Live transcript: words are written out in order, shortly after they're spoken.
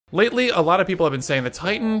Lately, a lot of people have been saying that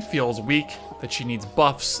Titan feels weak, that she needs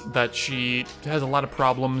buffs, that she has a lot of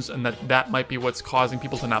problems, and that might be what's causing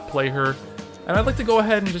people to not play her. And I'd like to go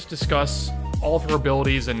ahead and just discuss all of her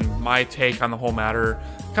abilities and my take on the whole matter.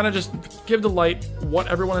 Kind of just give to light what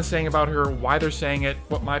everyone is saying about her, why they're saying it,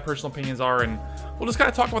 what my personal opinions are, and we'll just kind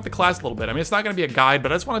of talk about the class a little bit. I mean, it's not going to be a guide,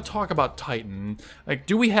 but I just want to talk about Titan. Like,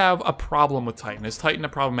 do we have a problem with Titan? Is Titan a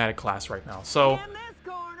problematic class right now? So,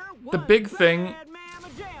 the big thing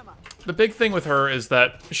with her is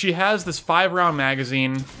that she has this 5-round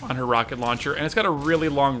magazine on her rocket launcher, and it's got a really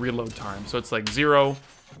long reload time. So it's like 0,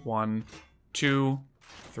 1, 2,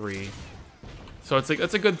 3. So it's like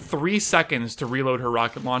that's a good 3 seconds to reload her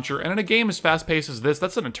rocket launcher. And in a game as fast-paced as this,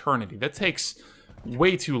 that's an eternity. That takes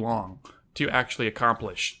way too long to actually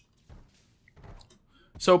accomplish.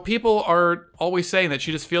 So people are always saying that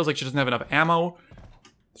she just feels like she doesn't have enough ammo.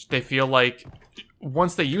 They feel like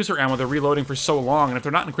once they use her ammo, they're reloading for so long, and if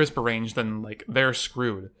they're not in crisper range, then, like, they're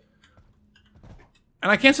screwed.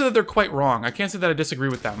 And I can't say that they're quite wrong. I can't say that I disagree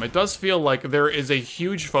with them. It does feel like there is a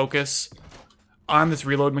huge focus on this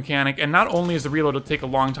reload mechanic, and not only is the reload take a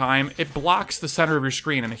long time, it blocks the center of your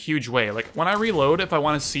screen in a huge way. Like, when I reload, if I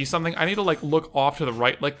want to see something, I need to, like, look off to the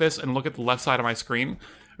right like this and look at the left side of my screen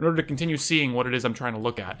in order to continue seeing what it is I'm trying to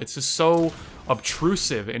look at. It's just so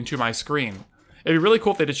obtrusive into my screen. It'd be really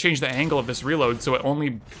cool if they just changed the angle of this reload so it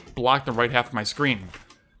only blocked the right half of my screen.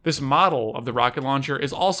 This model of the rocket launcher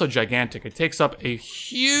is also gigantic. It takes up a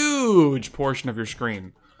huge portion of your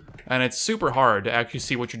screen. And it's super hard to actually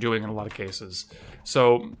see what you're doing in a lot of cases.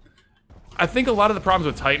 So, I think a lot of the problems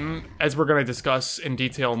with Titan, as we're going to discuss in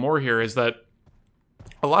detail more here, is that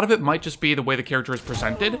a lot of it might just be the way the character is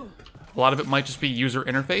presented. A lot of it might just be user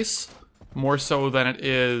interface, more so than it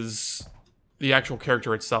is the actual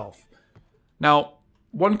character itself. Now,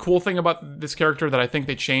 one cool thing about this character that I think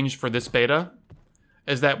they changed for this beta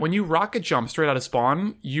is that when you rocket jump straight out of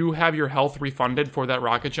spawn, you have your health refunded for that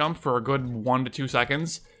rocket jump for a good 1 to 2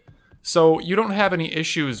 seconds. So you don't have any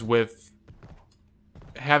issues with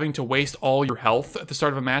having to waste all your health at the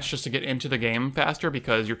start of a match just to get into the game faster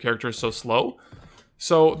because your character is so slow.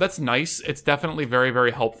 So that's nice. It's definitely very,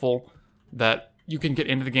 very helpful that you can get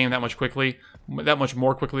into the game that much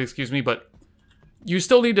more quickly, excuse me, but you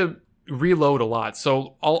still need to reload a lot.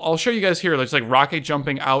 So I'll show you guys here. There's like rocket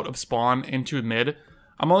jumping out of spawn into mid.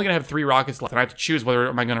 I'm only gonna have 3 rockets left, and I have to choose whether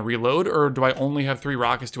am I gonna reload or do I only have 3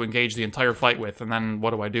 rockets to engage the entire fight with, and then what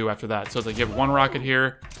do I do after that? So it's like you have 1 rocket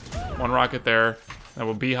here, 1 rocket there, and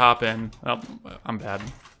we'll B-hop in. Oh, I'm bad.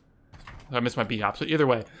 I missed my B-hop. So either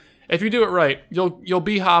way, if you do it right, you'll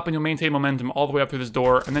B-hop and you'll maintain momentum all the way up through this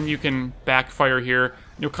door, and then you can backfire here.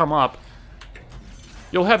 You'll come up.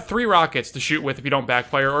 You'll have 3 rockets to shoot with if you don't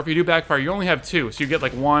backfire, or if you do backfire, you only have 2. So you get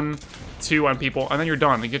like 1, 2 on people, and then you're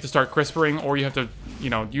done. You have to start crispering, or you have to, you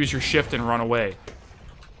know, use your shift and run away.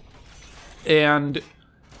 And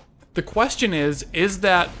the question is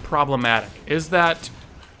that problematic? Is that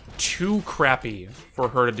too crappy for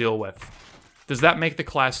her to deal with? Does that make the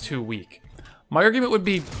class too weak? My argument would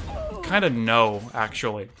be kind of no,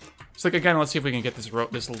 actually. It's like, again, let's see if we can get this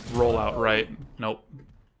rollout right. Nope.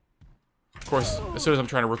 Of course, as soon as I'm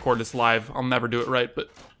trying to record this live, I'll never do it right, but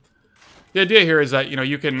the idea here is that, you know,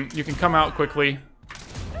 you can come out quickly,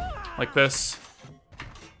 like this.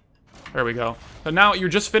 There we go. So now you're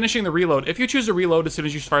just finishing the reload. If you choose to reload as soon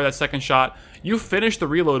as you fire that second shot, you finish the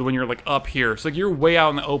reload when you're, like, up here. So like, you're way out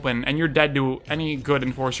in the open, and you're dead to any good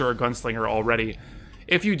enforcer or gunslinger already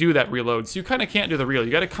if you do that reload. So you kind of can't do the reload.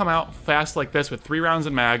 You gotta come out fast like this with 3 rounds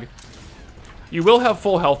in mag. You will have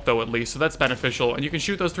full health, though, at least, so that's beneficial. And you can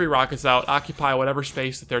shoot those 3 rockets out, occupy whatever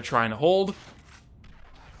space that they're trying to hold.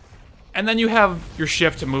 And then you have your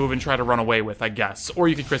shift to move and try to run away with, I guess. Or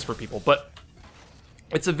you can crisper people. But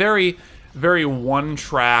it's a very, very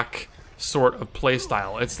one-track sort of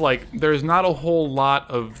playstyle. It's like there's not a whole lot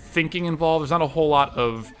of thinking involved. There's not a whole lot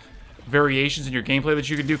of variations in your gameplay that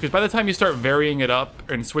you can do. Because by the time you start varying it up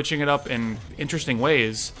and switching it up in interesting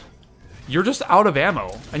ways, you're just out of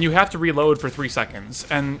ammo, and you have to reload for 3 seconds,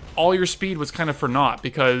 and all your speed was kind of for naught,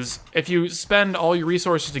 because if you spend all your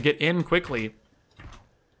resources to get in quickly,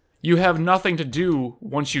 you have nothing to do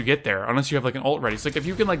once you get there, unless you have, like, an ult ready. So, like, if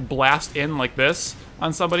you can, like, blast in like this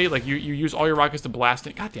on somebody, like, you use all your rockets to blast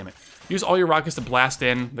in, god damn it, use all your rockets to blast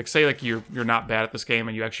in, like, say, like, you're not bad at this game,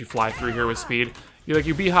 and you actually fly through here with speed,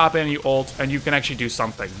 you B-hop in, you ult, and you can actually do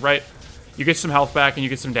something, right? You get some health back, and you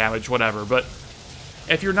get some damage, whatever, but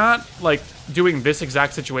if you're not, like, doing this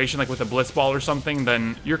exact situation, like with a blitzball or something,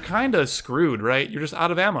 then you're kind of screwed, right? You're just out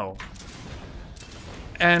of ammo.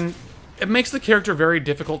 And it makes the character very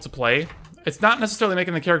difficult to play. It's not necessarily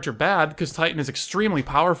making the character bad, because Titan is extremely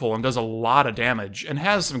powerful and does a lot of damage, and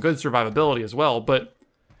has some good survivability as well, but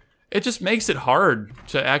it just makes it hard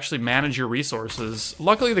to actually manage your resources.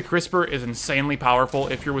 Luckily, the Crisper is insanely powerful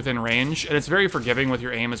if you're within range, and it's very forgiving with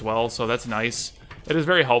your aim as well, so that's nice. It is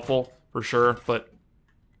very helpful, for sure, but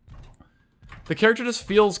the character just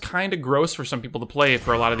feels kind of gross for some people to play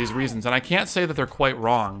for a lot of these reasons, and I can't say that they're quite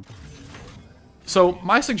wrong. So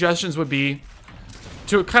my suggestions would be,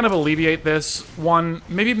 to kind of alleviate this, one,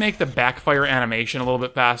 maybe make the backfire animation a little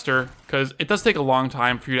bit faster, because it does take a long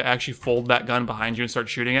time for you to actually fold that gun behind you and start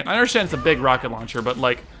shooting it. I understand it's a big rocket launcher, but,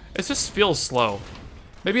 like, it just feels slow.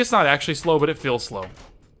 Maybe it's not actually slow, but it feels slow.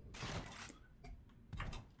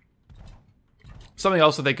 Something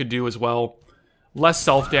else that they could do as well, less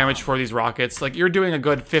self-damage for these rockets. Like, you're doing a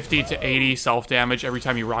good 50 to 80 self-damage every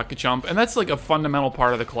time you rocket jump, and that's, like, a fundamental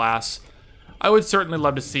part of the class. I would certainly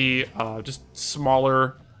love to see just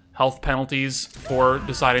smaller health penalties for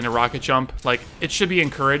deciding to rocket jump. Like, it should be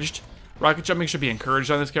encouraged. Rocket jumping should be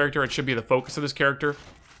encouraged on this character. It should be the focus of this character.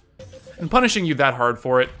 And punishing you that hard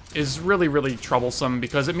for it is really, really troublesome,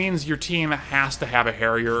 because it means your team has to have a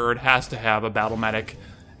Harrier, or it has to have a Battle Medic,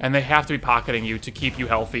 and they have to be pocketing you to keep you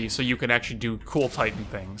healthy so you can actually do cool Titan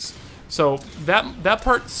things. So that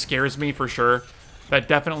part scares me for sure. That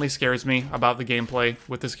definitely scares me about the gameplay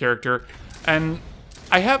with this character. And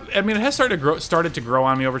it has started to grow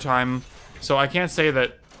on me over time, so I can't say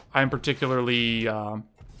that I'm particularly, I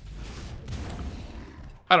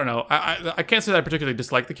don't know, I can't say that I particularly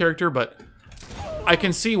dislike the character, but I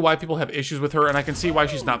can see why people have issues with her, and I can see why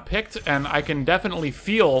she's not picked, and I can definitely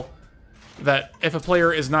feel that if a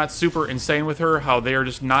player is not super insane with her, how they are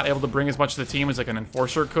just not able to bring as much to the team as like an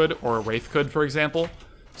Enforcer could, or a Wraith could, for example.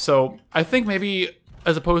 So I think maybe,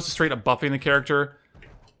 as opposed to straight up buffing the character,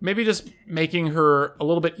 maybe just making her a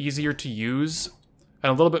little bit easier to use and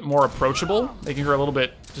a little bit more approachable, making her a little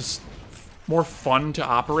bit just more fun to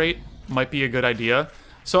operate might be a good idea.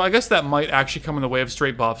 So I guess that might actually come in the way of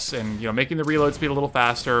straight buffs and, you know, making the reload speed a little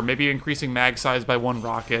faster, maybe increasing mag size by 1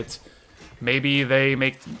 rocket, maybe they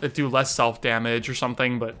make it do less self-damage or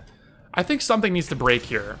something, but I think something needs to break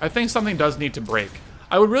here. I think something does need to break.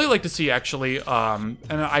 I would really like to see, actually, and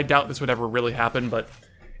I doubt this would ever really happen, but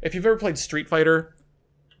if you've ever played Street Fighter,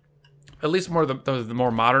 at least more the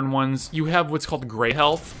more modern ones, you have what's called gray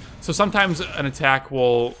health. So sometimes an attack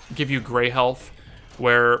will give you gray health,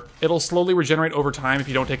 where it'll slowly regenerate over time if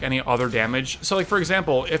you don't take any other damage. So, like, for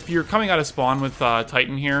example, if you're coming out of spawn with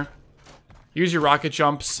Titan here, use your rocket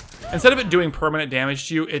jumps. Instead of it doing permanent damage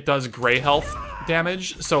to you, it does gray health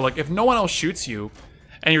damage. So, like, if no one else shoots you,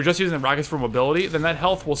 and you're just using the rockets for mobility, then that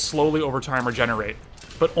health will slowly over time regenerate.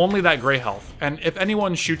 But only that gray health. And if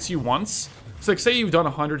anyone shoots you once, so like say you've done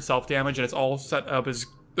 100 self-damage and it's all set up as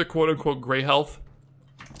the quote-unquote gray health,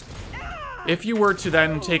 if you were to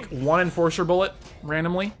then take 1 Enforcer bullet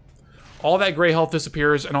randomly, all that gray health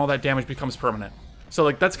disappears and all that damage becomes permanent. So,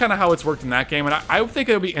 like, that's kind of how it's worked in that game, and I would think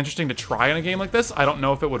it would be interesting to try in a game like this. I don't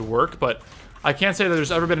know if it would work, but I can't say that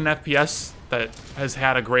there's ever been an FPS that has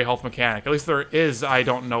had a gray health mechanic. At least there is, I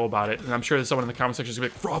don't know about it, and I'm sure there's someone in the comment section who's gonna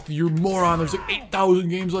be like, Frothy, you're a moron, there's like 8,000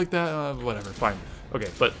 games like that, whatever, fine. Okay,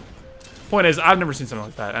 but point is, I've never seen something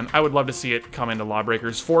like that, and I would love to see it come into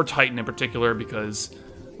Lawbreakers, for Titan in particular, because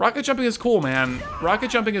rocket jumping is cool, man. Rocket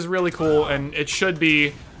jumping is really cool, and it should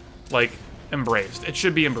be, like, embraced. It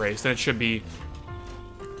should be embraced, and it should be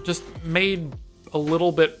just made a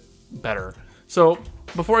little bit better. So,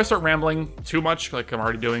 before I start rambling too much, like I'm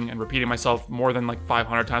already doing, and repeating myself more than like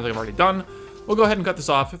 500 times like I've already done, we'll go ahead and cut this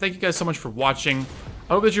off. Thank you guys so much for watching.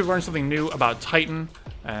 I hope that you've learned something new about Titan,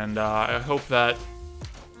 and I hope that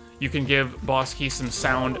you can give Boss Key some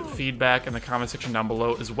sound feedback in the comment section down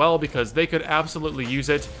below as well, because they could absolutely use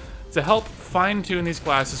it to help fine-tune these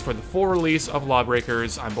classes for the full release of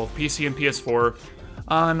Lawbreakers on both PC and PS4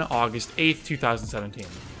 on August 8th, 2017.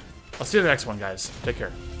 I'll see you in the next one, guys. Take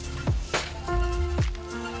care.